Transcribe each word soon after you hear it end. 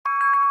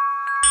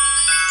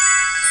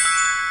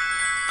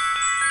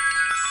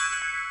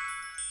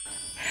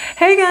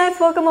Hey guys,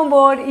 welcome on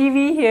board.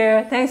 Evie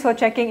here. Thanks for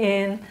checking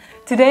in.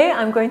 Today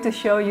I'm going to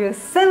show you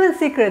 7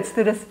 secrets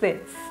to the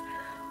splits.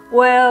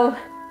 Well,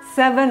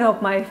 7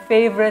 of my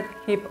favorite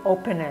hip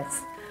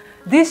openers.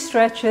 These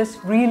stretches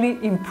really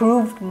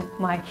improved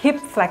my hip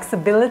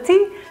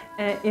flexibility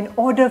in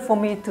order for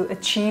me to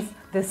achieve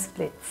the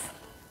splits.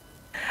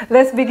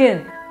 Let's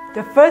begin.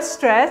 The first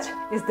stretch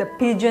is the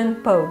pigeon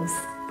pose.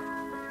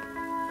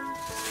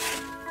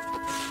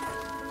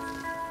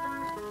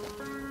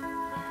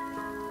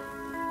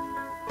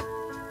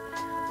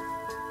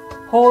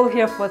 Hold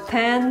here for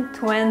 10,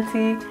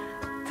 20,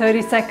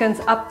 30 seconds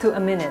up to a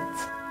minute.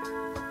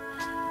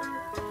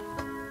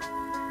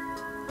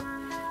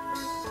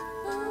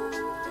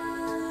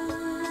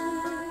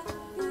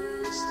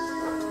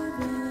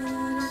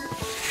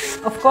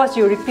 Of course,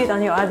 you repeat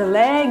on your other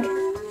leg.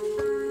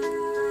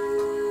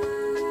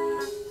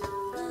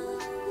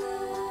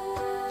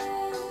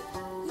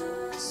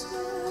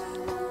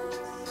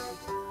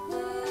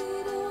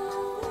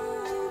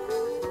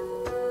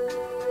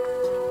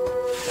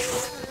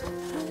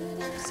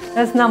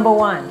 That's number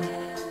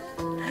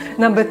 1.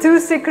 Number 2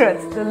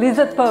 secrets, the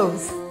lizard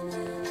pose.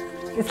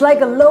 It's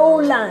like a low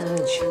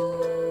lunge.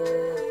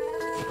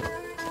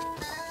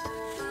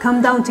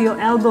 Come down to your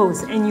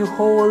elbows and you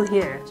hold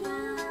here.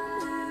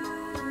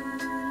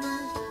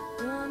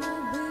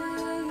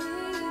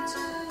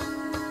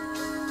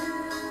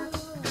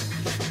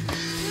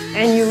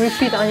 And you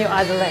repeat on your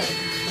other leg.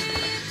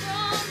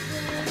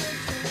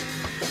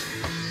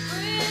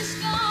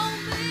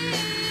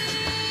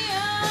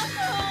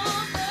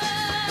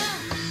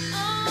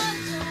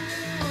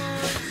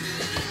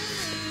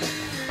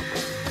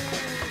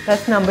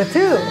 That's number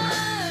 2.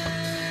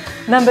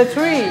 Number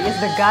 3 is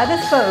the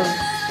goddess pose.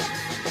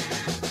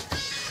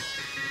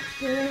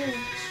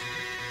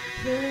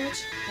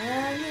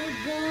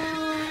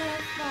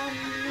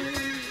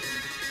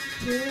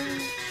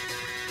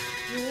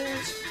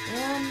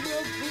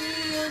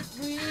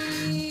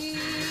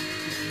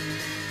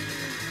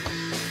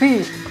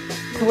 Feet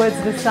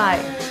towards the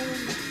side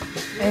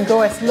and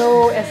go as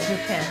low as you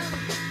can.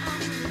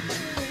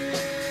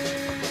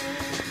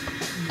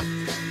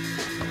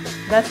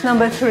 That's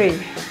number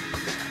 3.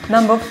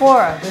 Number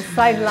 4, the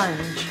side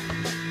lunge.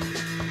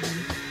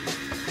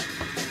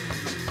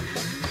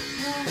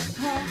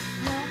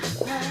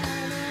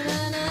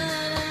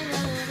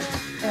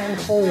 And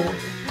hold.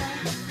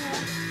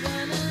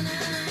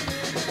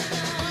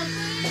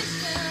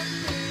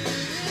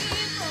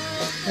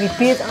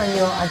 Repeat on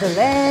your other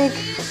leg.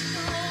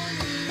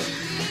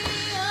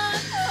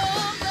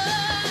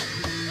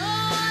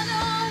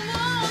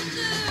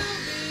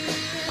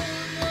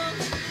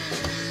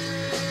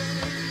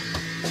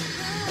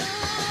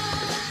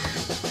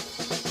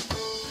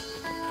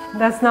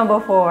 That's number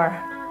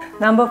 4.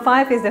 Number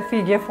 5 is the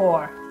figure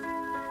 4.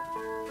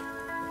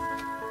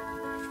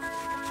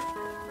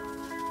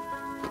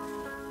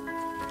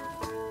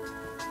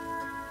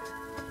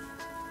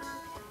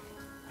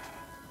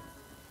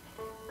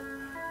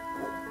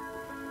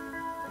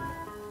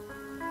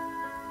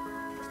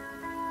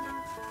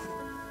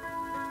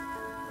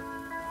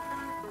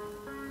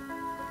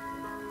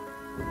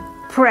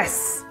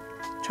 Press.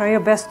 Try your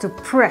best to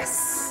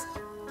press.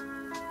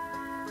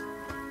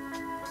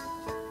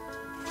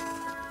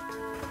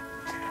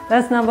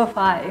 That's number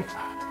 5.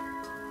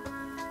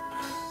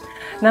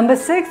 Number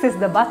 6 is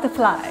the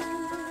butterfly.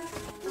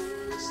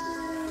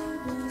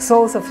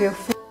 Soles of your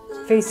feet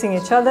facing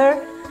each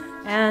other,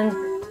 and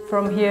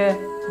from here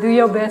do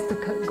your best to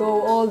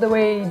go all the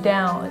way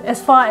down as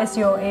far as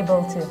you're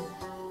able to.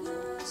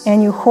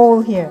 And you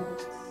hold here.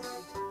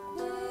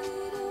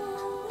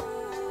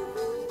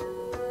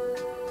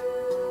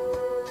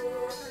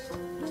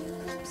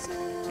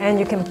 And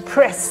you can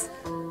press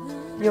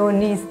your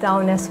knees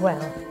down as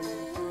well.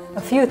 A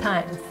few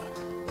times.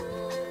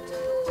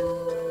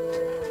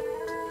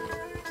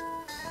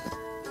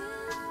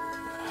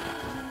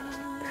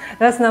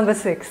 That's number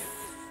 6.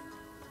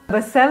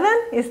 Number 7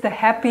 is the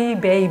happy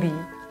baby.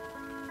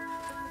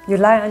 You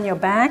lie on your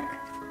back,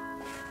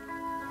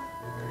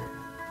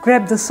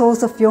 grab the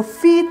soles of your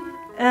feet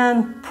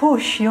and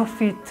push your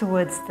feet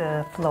towards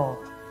the floor.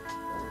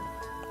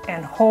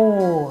 And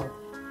hold.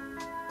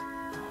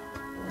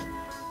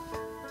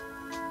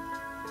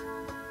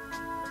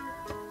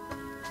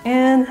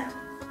 And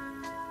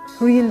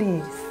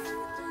release.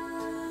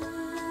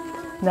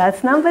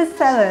 That's number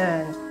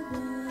 7.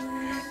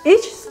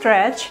 Each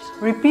stretch,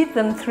 repeat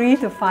them 3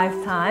 to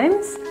 5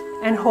 times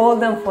and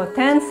hold them for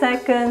 10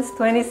 seconds,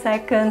 20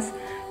 seconds,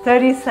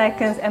 30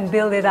 seconds and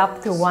build it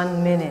up to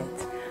 1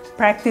 minute.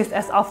 Practice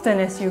as often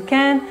as you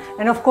can,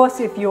 and of course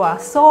if you are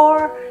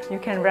sore, you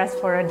can rest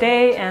for a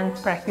day and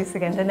practice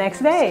again the next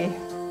day.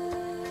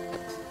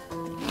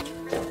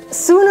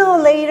 Sooner or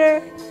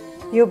later,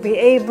 you'll be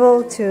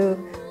able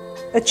to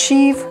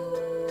achieve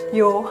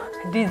your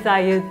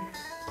desired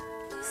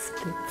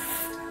splits.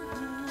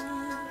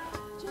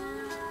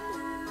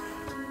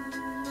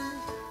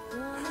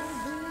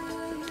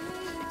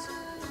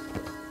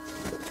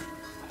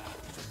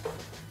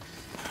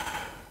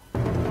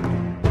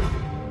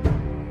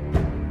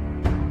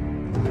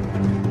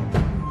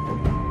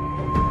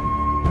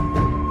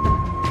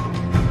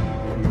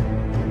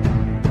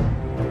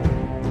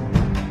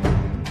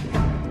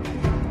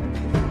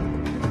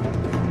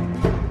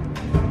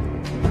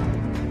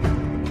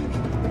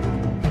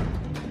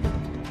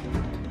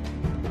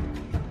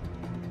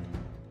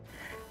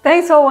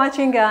 Thanks for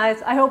watching,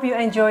 guys. I hope you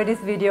enjoyed this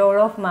video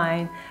of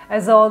mine.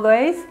 As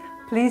always,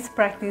 please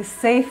practice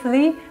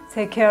safely,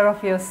 take care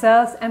of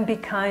yourselves, and be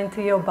kind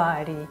to your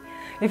body.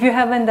 If you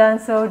haven't done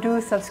so,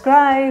 do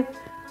subscribe.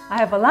 I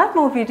have a lot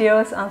more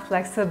videos on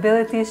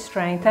flexibility,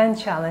 strength, and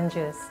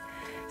challenges.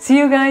 See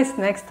you guys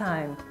next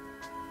time.